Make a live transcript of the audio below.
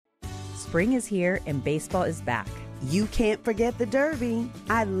Spring is here and baseball is back. You can't forget the Derby.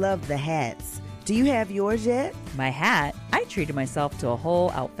 I love the hats. Do you have yours yet? My hat? I treated myself to a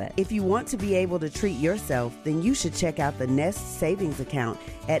whole outfit. If you want to be able to treat yourself, then you should check out the Nest Savings Account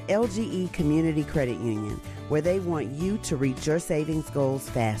at LGE Community Credit Union, where they want you to reach your savings goals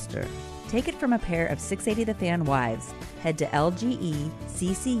faster. Take it from a pair of 680 The Fan wives. Head to lgeccu.org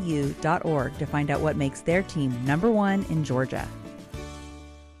to find out what makes their team #1 in Georgia.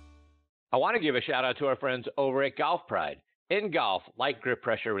 I want to give a shout out to our friends over at Golf Pride. In golf, light grip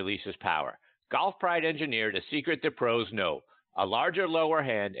pressure releases power. Golf Pride engineered a secret that pros know. A larger lower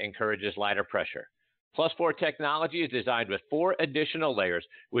hand encourages lighter pressure. Plus 4 technology is designed with 4 additional layers,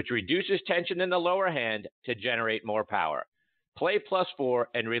 which reduces tension in the lower hand to generate more power. Play Plus 4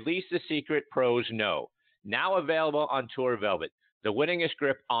 and release the secret pros know. Now available on Tour Velvet, the winningest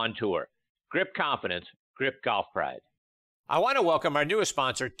grip on tour. Grip confidence, grip Golf Pride. I want to welcome our newest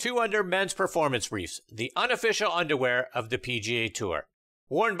sponsor, 2 Under Men's Performance Briefs, the unofficial underwear of the PGA Tour.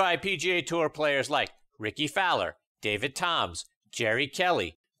 Worn by PGA Tour players like Ricky Fowler, David Toms, Jerry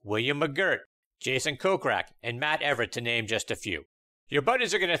Kelly, William McGirt, Jason Kokrak, and Matt Everett, to name just a few. Your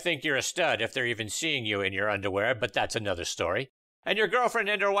buddies are going to think you're a stud if they're even seeing you in your underwear, but that's another story. And your girlfriend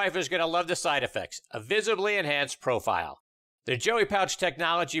and her wife is going to love the side effects, a visibly enhanced profile. The Joey Pouch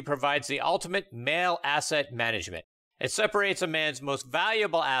technology provides the ultimate male asset management. It separates a man's most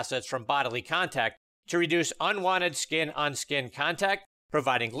valuable assets from bodily contact to reduce unwanted skin-on-skin contact,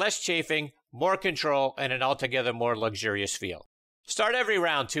 providing less chafing, more control, and an altogether more luxurious feel. Start every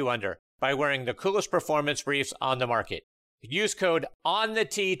round 2 Under by wearing the coolest performance briefs on the market. Use code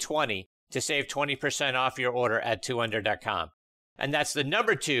ONTHET20 to save 20% off your order at 2under.com. And that's the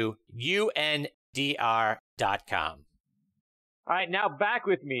number 2, UNDR.com. All right, now back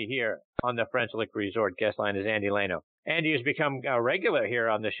with me here on the French Lick Resort guest line is Andy Lano. Andy has become a regular here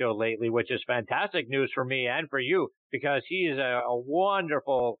on the show lately, which is fantastic news for me and for you, because he is a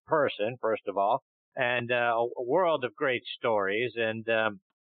wonderful person, first of all, and a world of great stories. And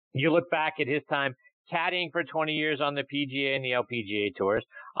you look back at his time caddying for 20 years on the PGA and the LPGA tours,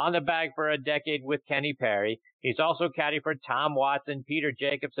 on the bag for a decade with Kenny Perry. He's also caddied for Tom Watson, Peter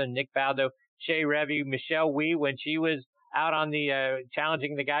Jacobsen, Nick Faldo, Shea Revy, Michelle Wee when she was out on the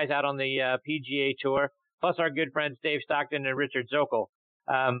challenging the guys out on the PGA tour, plus our good friends Dave Stockton and Richard Zokol.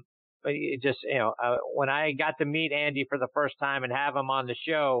 But it just, when I got to meet Andy for the first time and have him on the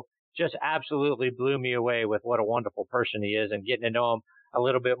show, just absolutely blew me away with what a wonderful person he is, and getting to know him a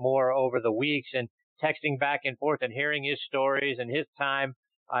little bit more over the weeks and texting back and forth and hearing his stories and his time,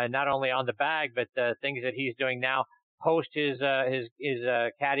 not only on the bag, but things that he's doing now post his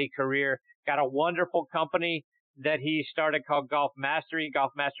caddy career. Got a wonderful company that he started called Golf Mastery,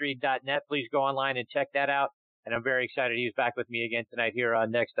 golfmastery.net. Please go online and check that out. And I'm very excited he's back with me again tonight here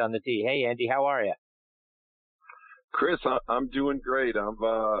on Next on the Tee. Hey, Andy, how are you? Chris, I'm doing great. I've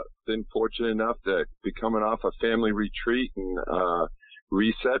been fortunate enough to be coming off a family retreat and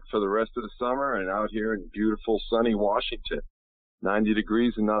reset for the rest of the summer, and out here in beautiful sunny Washington. 90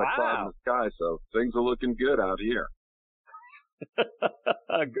 degrees and not a cloud in the sky, so things are looking good out here.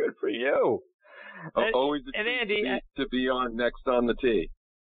 Good for you. Always a treat Andy, to be on Next on the Tee.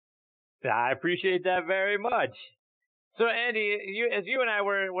 I appreciate that very much. So, Andy, as you and I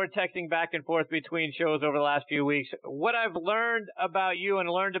were texting back and forth between shows over the last few weeks, what I've learned about you and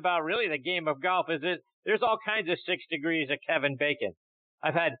learned about really the game of golf is that there's all kinds of 6 degrees of Kevin Bacon.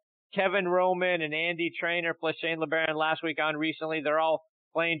 I've had Kevin Roman and Andy Trainer plus Shane LeBaron last week on recently. They're all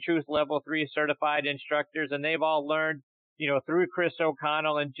Plain Truth Level 3 certified instructors, and they've all learned, through Chris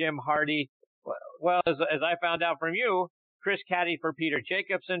O'Connell and Jim Hardy. Well, as I found out from you, Chris caddied for Peter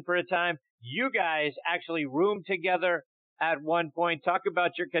Jacobsen for a time. You guys actually roomed together at one point. Talk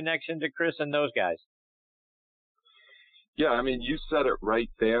about your connection to Chris and those guys. Yeah, I mean, you said it right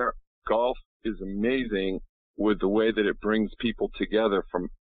there. Golf is amazing with the way that it brings people together from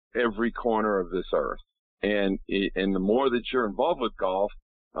every corner of this earth. And the more that you're involved with golf,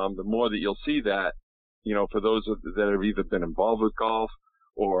 the more that you'll see that, for those that have either been involved with golf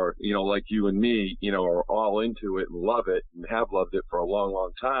or, like you and me, are all into it and love it and have loved it for a long,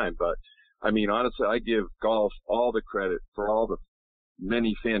 long time. But I mean, honestly, I give golf all the credit for all the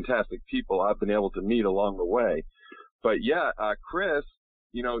many fantastic people I've been able to meet along the way. But yeah, Chris,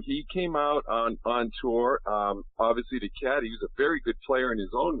 he came out on tour, obviously to caddy. He was a very good player in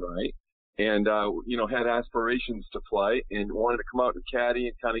his own right, and, had aspirations to play and wanted to come out and caddy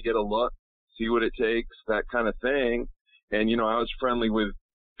and kind of get a look, see what it takes, that kind of thing. And, I was friendly with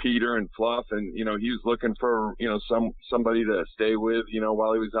Peter and Fluff, and, he was looking for, somebody to stay with,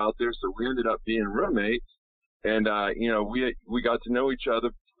 while he was out there. So we ended up being roommates, and, we got to know each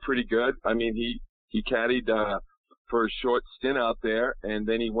other pretty good. I mean, he caddied for a short stint out there, and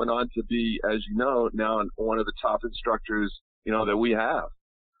then he went on to be, as you know, now one of the top instructors, that we have.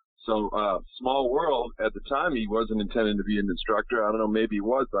 So, small world. At the time, he wasn't intending to be an instructor. I don't know, maybe he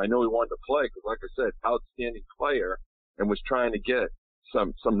was, but I know he wanted to play because, like I said, outstanding player, and was trying to get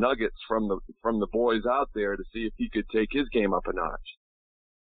some nuggets from the boys out there to see if he could take his game up a notch.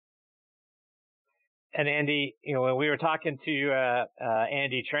 And Andy, when we were talking to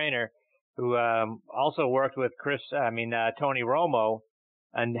Andy Trainer, who also worked with Tony Romo,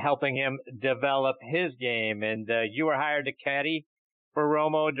 and helping him develop his game, and you were hired to caddy for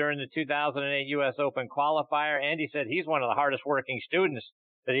Romo during the 2008 U.S. Open qualifier. Andy said he's one of the hardest working students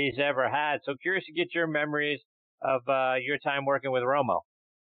that he's ever had. So curious to get your memories of your time working with Romo.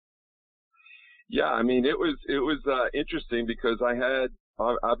 Yeah, I mean, it was interesting because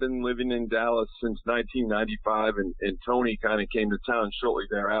I've been living in Dallas since 1995, and Tony kind of came to town shortly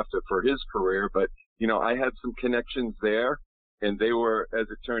thereafter for his career. But, I had some connections there, and they were, as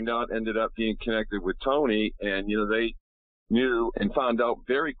it turned out, ended up being connected with Tony. And, they knew and found out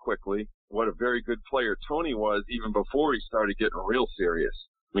very quickly what a very good player Tony was, even before he started getting real serious.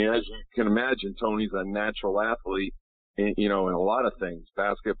 I mean, as you can imagine, Tony's a natural athlete, in a lot of things,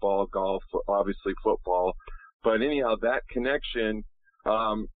 basketball, golf, obviously football. But anyhow, that connection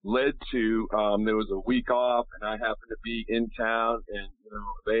led to, there was a week off, and I happened to be in town, and,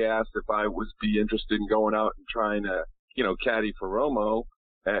 they asked if I would be interested in going out and trying to, caddy for Romo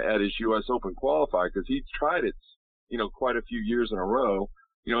at his U.S. Open qualifier, because he'd tried it, quite a few years in a row.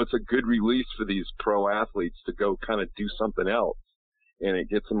 It's a good release for these pro athletes to go kind of do something else, and it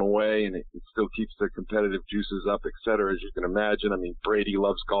gets them away, and it still keeps their competitive juices up, et cetera, as you can imagine. I mean, Brady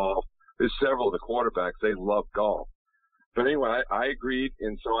loves golf. There's several of the quarterbacks, they love golf. But anyway, I agreed,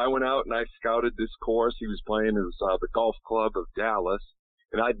 and so I went out and I scouted this course he was playing. It was the Golf Club of Dallas,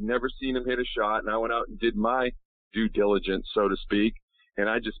 and I'd never seen him hit a shot, and I went out and did my due diligence, so to speak, and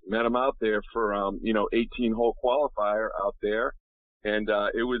I just met him out there for 18-hole qualifier out there, and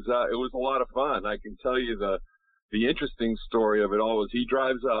it was a lot of fun. I can tell you the interesting story of it all was he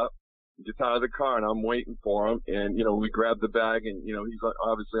drives up, gets out of the car, and I'm waiting for him, and we grab the bag, and he's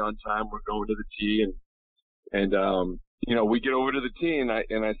obviously on time. We're going to the tee, and we get over to the tee, and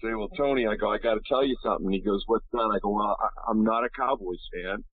I say, well, Tony, I go, I got to tell you something. And he goes, what's that? I go, well, I'm not a Cowboys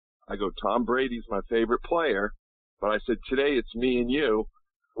fan. I go, Tom Brady's my favorite player, but I said, today it's me and you.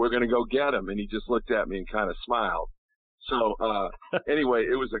 We're going to go get him. And he just looked at me and kind of smiled. So, anyway,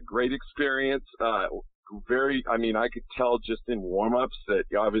 it was a great experience. I could tell just in warm-ups that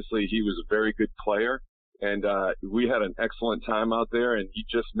obviously he was a very good player. And we had an excellent time out there, and he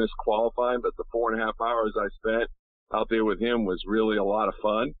just missed qualifying, but the 4.5 hours I spent out there with him was really a lot of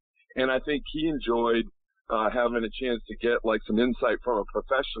fun. And I think he enjoyed having a chance to get like some insight from a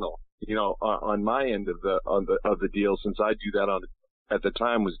professional, on my end of the deal, since I do that at the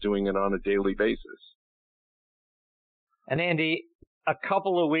time was doing it on a daily basis. And Andy, a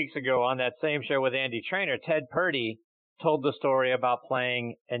couple of weeks ago on that same show with Andy Trainer, Ted Purdy told the story about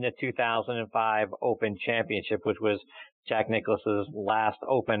playing in the 2005 Open Championship, which was Jack Nicklaus's last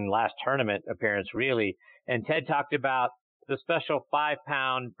tournament appearance, really. And Ted talked about the special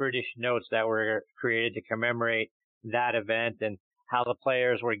 5-pound British notes that were created to commemorate that event, and how the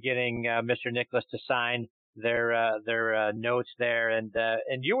players were getting Mr. Nicklaus to sign their notes there. And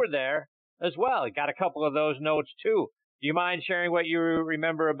you were there as well. You got a couple of those notes too. Do you mind sharing what you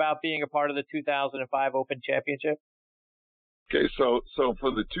remember about being a part of the 2005 Open Championship? Okay, so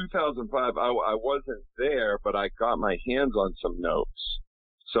for the 2005, I wasn't there, but I got my hands on some notes.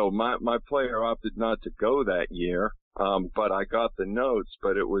 So my player opted not to go that year, but I got the notes.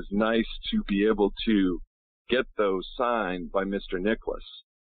 But it was nice to be able to get those signed by Mr. Nicklaus,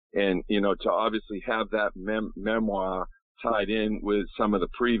 and to obviously have that memoir tied in with some of the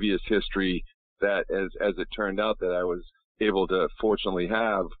previous history that, as it turned out, that I was able to fortunately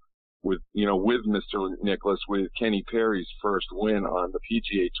have with Mr. Nicklaus, with Kenny Perry's first win on the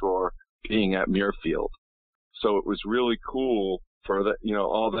PGA Tour being at Muirfield. So it was really cool for that,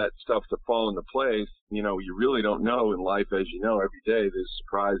 all that stuff to fall into place. You really don't know in life, as you know, every day there's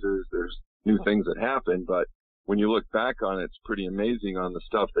surprises, there's new things that happen. But when you look back on it, it's pretty amazing on the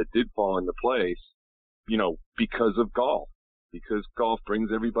stuff that did fall into place, because of golf, because golf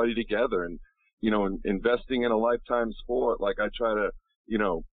brings everybody together. And, investing in a lifetime sport, like I try to,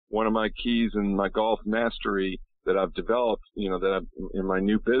 one of my keys in my golf mastery that I've developed, that I'm in my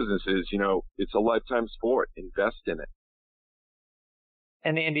new business is, it's a lifetime sport. Invest in it.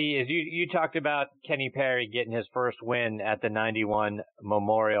 And Andy, as you talked about Kenny Perry getting his first win at the 91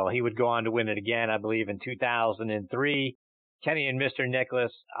 Memorial, he would go on to win it again, I believe, in 2003. Kenny and Mr.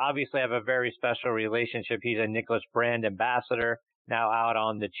 Nicklaus obviously have a very special relationship. He's a Nicklaus brand ambassador, now out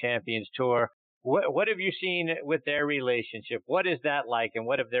on the Champions Tour. What have you seen with their relationship? What is that like, and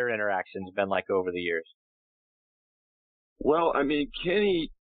what have their interactions been like over the years? Well, I mean, Kenny,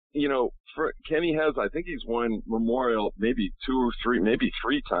 Kenny has, I think he's won Memorial maybe 2 or 3, maybe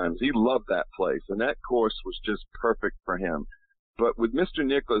 3 times. He loved that place, and that course was just perfect for him. But with Mr.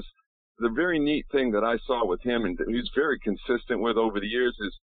 Nicklaus, the very neat thing that I saw with him, and that he's very consistent with over the years,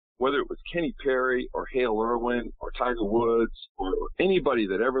 is whether it was Kenny Perry or Hale Irwin or Tiger Woods or anybody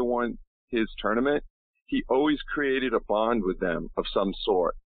that ever won his tournament, he always created a bond with them of some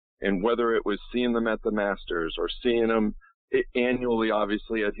sort. And whether it was seeing them at the Masters or seeing them annually,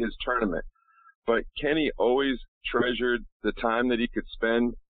 obviously, at his tournament. But Kenny always treasured the time that he could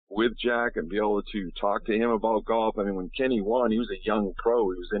spend with Jack and be able to talk to him about golf. I mean, when Kenny won, he was a young pro.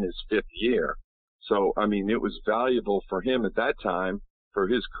 He was in his 5th year. So, I mean, it was valuable for him at that time for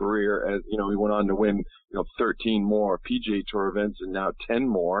his career. As, he went on to win, 13 more PGA Tour events and now 10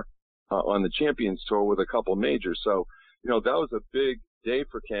 more on the Champions Tour with a couple majors. So, that was a big day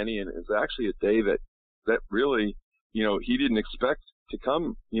for Kenny, and it was actually a day that really, he didn't expect to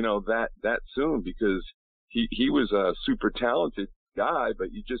come, that soon, because he was a super talented guy, but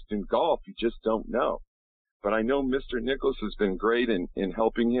in golf, you just don't know. But I know Mr. Nicklaus has been great in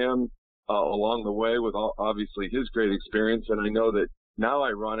helping him along the way with obviously his great experience. And I know that now,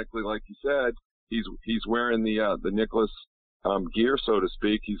 ironically, like you said, he's wearing the Nicklaus gear, so to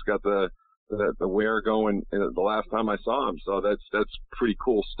speak. He's got the wear going the last time I saw him. So that's pretty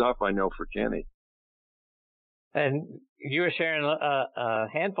cool stuff, I know, for Kenny. And you were sharing a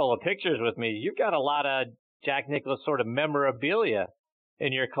handful of pictures with me. You've got a lot of Jack Nicklaus sort of memorabilia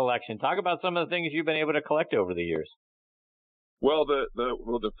in your collection. Talk about some of the things you've been able to collect over the years. Well,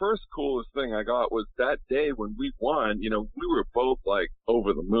 the first coolest thing I got was that day when we won. We were both like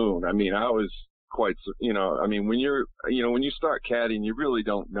over the moon. I mean, I was quite, when you start caddying, you really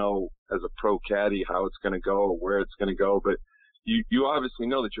don't know as a pro caddy how it's going to go or where it's going to go. But you obviously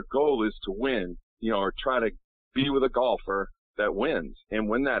know that your goal is to win, or try to be with a golfer that wins. And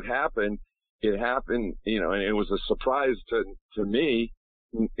when that happened, it happened, and it was a surprise to me.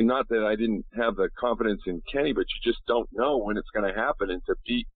 Not that I didn't have the confidence in Kenny, but you just don't know when it's going to happen. And to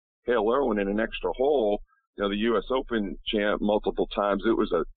beat Hale Irwin in an extra hole, the U.S. Open champ multiple times, it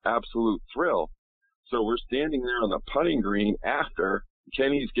was an absolute thrill. So we're standing there on the putting green after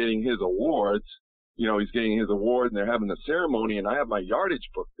Kenny's getting his awards. He's getting his award, and they're having the ceremony, and I have my yardage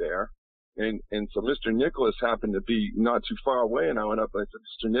book there. And so Mr. Nicklaus happened to be not too far away, and I went up and I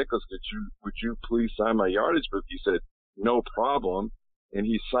said, Mr. Nicklaus, would you please sign my yardage book? He said, no problem. And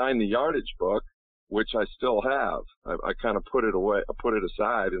he signed the yardage book, which I still have. I kind of put it away, I put it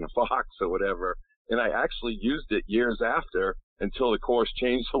aside in a box or whatever. And I actually used it years after until the course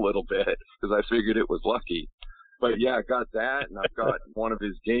changed a little bit because I figured it was lucky. But yeah, I got that, and I've got one of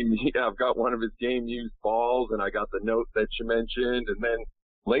his game used balls, and I got the note that you mentioned. And then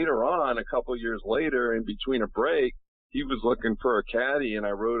later on, a couple years later, in between a break, he was looking for a caddy, and I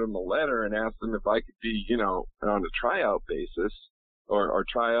wrote him a letter and asked him if I could be, on a tryout basis or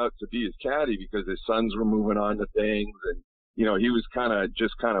try out to be his caddy because his sons were moving on to things. And, he was kind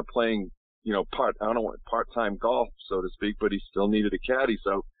of playing, part-time golf, so to speak, but he still needed a caddy.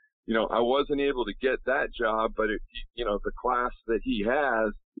 So, I wasn't able to get that job, but the class that he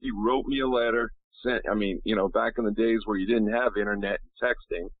has, he wrote me a letter. Back in the days where you didn't have internet and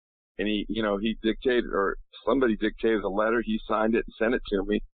texting, and he dictated, or somebody dictated a letter, he signed it and sent it to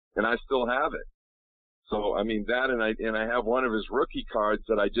me, and I still have it. So, and I have one of his rookie cards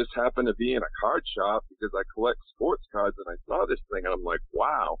that I just happened to be in a card shop because I collect sports cards, and I saw this thing, and I'm like,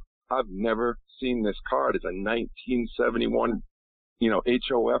 wow, I've never seen this card. It's a 1971,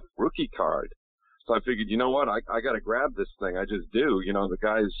 HOF rookie card. So I figured, you know what, I got to grab this thing. I just do. The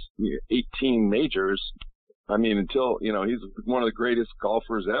guy's 18 majors. Until, he's one of the greatest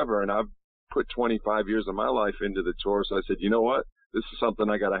golfers ever. And I've put 25 years of my life into the tour. So I said, you know what, this is something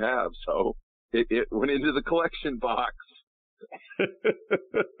I got to have. So it went into the collection box.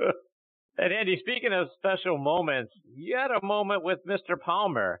 And Andy, speaking of special moments, you had a moment with Mr.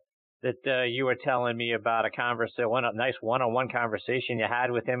 Palmer that you were telling me about, a nice one-on-one conversation you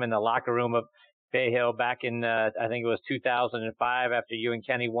had with him in the locker room of Bay Hill back in, I think it was 2005 after you and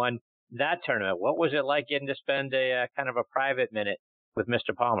Kenny won that tournament. What was it like getting to spend a kind of a private minute with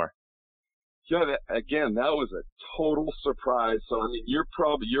Mr. Palmer? Yeah, that was a total surprise. So, you're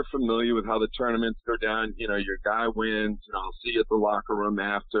familiar with how the tournaments go down. Your guy wins, I'll see you at the locker room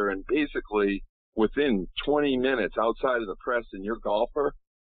after. And basically within 20 minutes outside of the press and your golfer,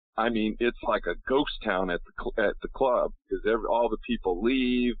 I mean, it's like a ghost town at the club because all the people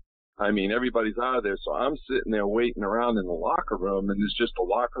leave. I mean, everybody's out of there. So I'm sitting there waiting around in the locker room, and there's just a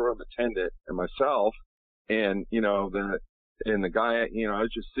locker room attendant and myself, and the guy, I was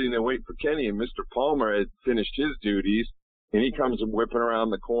just sitting there waiting for Kenny, and Mr. Palmer had finished his duties, and he comes whipping around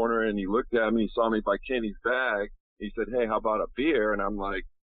the corner, and he looked at me, he saw me by Kenny's bag. He said, "Hey, how about a beer?" And I'm like,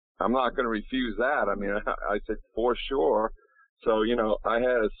 I'm not going to refuse that. I mean, I said, for sure. So, I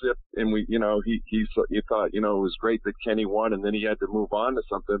had a sip, and he thought, it was great that Kenny won, and then he had to move on to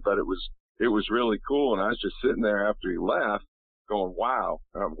something, but it was really cool. And I was just sitting there after he left going, wow,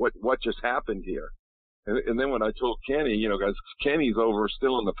 what just happened here? And then when I told Kenny, guys, Kenny's over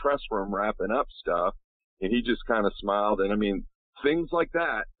still in the press room wrapping up stuff, and he just kind of smiled. And I mean, things like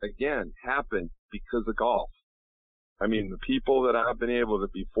that, again, happen because of golf. I mean, the people that I've been able to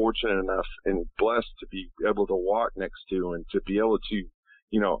be fortunate enough and blessed to be able to walk next to and to be able to,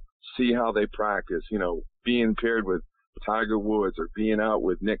 see how they practice, being paired with Tiger Woods or being out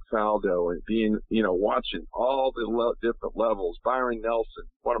with Nick Faldo and being, watching all the different levels. Byron Nelson,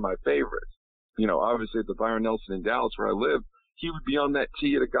 one of my favorites. Obviously the Byron Nelson in Dallas where I live, he would be on that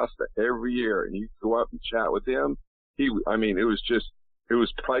tee at Augusta every year, and you'd go up and chat with him. It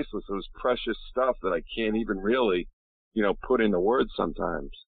was priceless. It was precious stuff that I can't even really, put into words sometimes.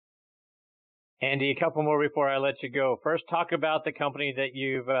 Andy, a couple more before I let you go. First, talk about the company that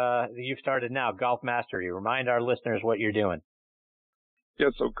you've started now, Golf Mastery. Remind our listeners what you're doing. Yeah,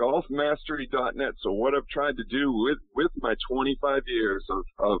 so golfmastery.net. So what I've tried to do with my 25 years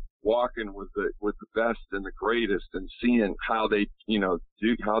of walking with the best and the greatest and seeing how they,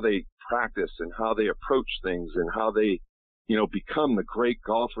 how they practice and how they approach things and how they, become the great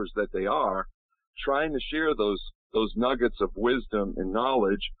golfers that they are, trying to share those nuggets of wisdom and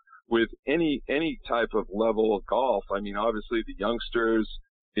knowledge with any type of level of golf. I mean, obviously the youngsters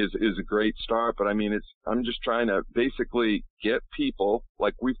is a great start, but I mean, I'm just trying to basically get people,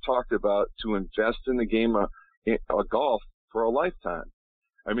 like we've talked about, to invest in the game of golf for a lifetime.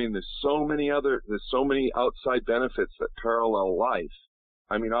 I mean, there's so many outside benefits that parallel life.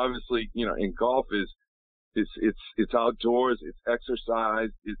 I mean, obviously, in golf it's outdoors, it's exercise,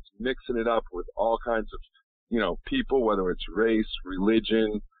 it's mixing it up with all kinds of, people, whether it's race,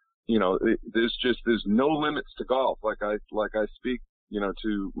 religion, there's no limits to golf. Like I speak,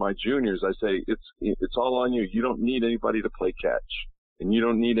 to my juniors, I say, it's all on you. You don't need anybody to play catch, and you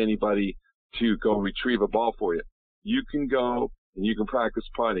don't need anybody to go retrieve a ball for you. You can go and you can practice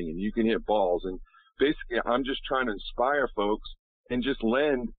putting and you can hit balls. And basically I'm just trying to inspire folks and just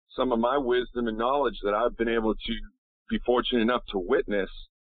lend some of my wisdom and knowledge that I've been able to be fortunate enough to witness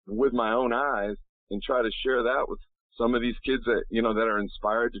with my own eyes, and try to share that with some of these kids that, that are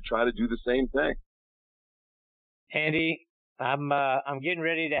inspired to try to do the same thing. Andy, I'm getting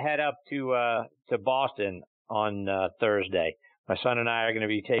ready to head up to Boston on Thursday. My son and I are going to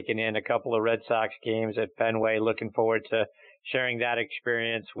be taking in a couple of Red Sox games at Fenway. Looking forward to sharing that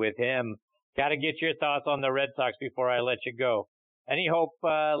experience with him. Got to get your thoughts on the Red Sox before I let you go. Any hope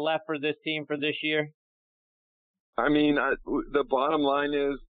left for this team for this year? I mean, the bottom line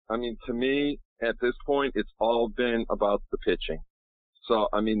is, to me, at this point, it's all been about the pitching. So,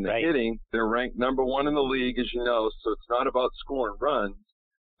 the hitting, they're ranked number 1 in the league, as you know, so it's not about scoring runs.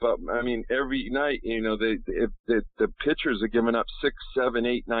 But, every night, the pitchers are giving up 6, 7,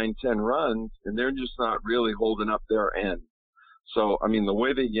 8, 9, 10 runs, and they're just not really holding up their end. So, the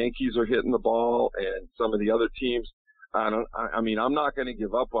way the Yankees are hitting the ball and some of the other teams, I'm not going to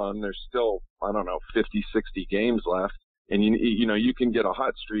give up on them. There's still, 50, 60 games left. And, you can get a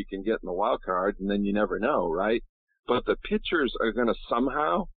hot streak and get in the wild card, and then you never know, right? But the pitchers are going to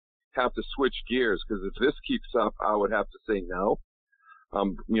somehow have to switch gears, because if this keeps up, I would have to say no,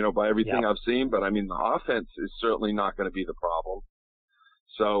 by everything I've seen. But, the offense is certainly not going to be the problem.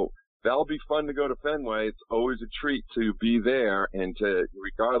 So that'll be fun to go to Fenway. It's always a treat to be there and to,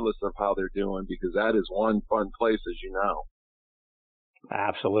 regardless of how they're doing, because that is one fun place, as you know.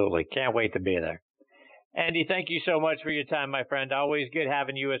 Absolutely. Can't wait to be there. Andy, thank you so much for your time, my friend. Always good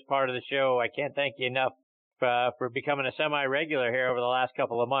having you as part of the show. I can't thank you enough for becoming a semi-regular here over the last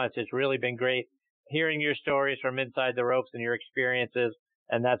couple of months. It's really been great hearing your stories from inside the ropes and your experiences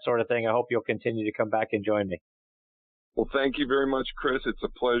and that sort of thing. I hope you'll continue to come back and join me. Well, thank you very much, Chris. It's a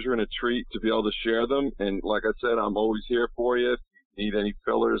pleasure and a treat to be able to share them. And like I said, I'm always here for you. If you need any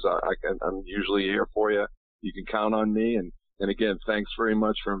fillers, I'm usually here for you. You can count on me. And again, thanks very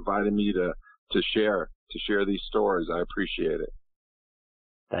much for inviting me to share these stories. I appreciate it.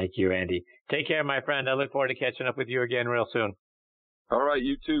 Thank you, Andy. Take care, my friend. I look forward to catching up with you again real soon. All right,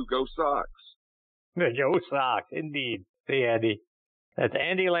 you too. Go Sox. Go Sox, indeed. See you, Andy. That's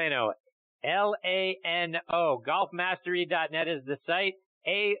Andy Lano, Lano. Golfmastery.net is the site.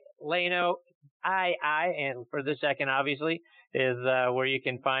 Lano, II, and for the second, obviously, is where you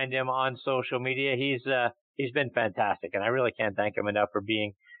can find him on social media. He's been fantastic, and I really can't thank him enough for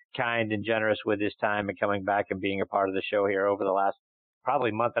being kind and generous with his time and coming back and being a part of the show here over the last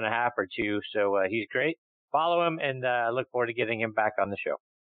probably month and a half or two. So he's great. Follow him, and I look forward to getting him back on the show.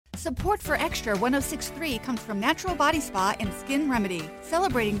 Support for Extra 106.3 comes from Natural Body Spa and Skin Remedy,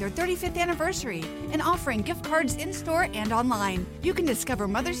 celebrating their 35th anniversary and offering gift cards in-store and online. You can discover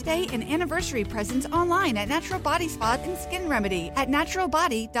Mother's Day and anniversary presents online at Natural Body Spa and Skin Remedy at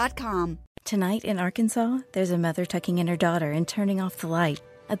naturalbody.com. Tonight in Arkansas, there's a mother tucking in her daughter and turning off the light.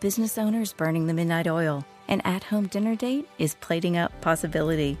 A business owner is burning the midnight oil. An at-home dinner date is plating up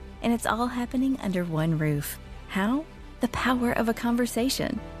possibility. And it's all happening under one roof. How? The power of a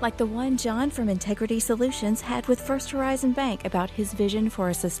conversation, like the one John from Integrity Solutions had with First Horizon Bank about his vision for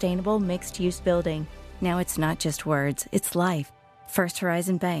a sustainable mixed-use building. Now it's not just words, it's life. First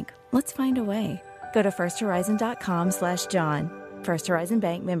Horizon Bank. Let's find a way. Go to firsthorizon.com/John. First Horizon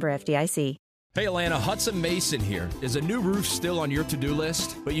Bank, member FDIC. Hey Atlanta, Hudson Mason here. Is a new roof still on your to-do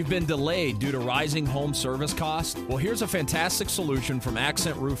list, but you've been delayed due to rising home service costs? Well, here's a fantastic solution from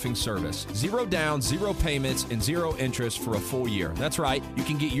Accent Roofing Service. 0 down, 0 payments, and 0 interest for a full year. That's right. You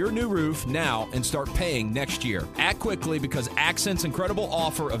can get your new roof now and start paying next year. Act quickly because Accent's incredible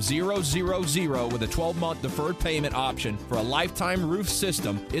offer of 000 with a 12-month deferred payment option for a lifetime roof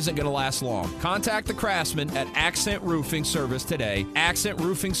system isn't going to last long. Contact the craftsman at Accent Roofing Service today,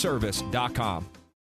 accentroofingservice.com.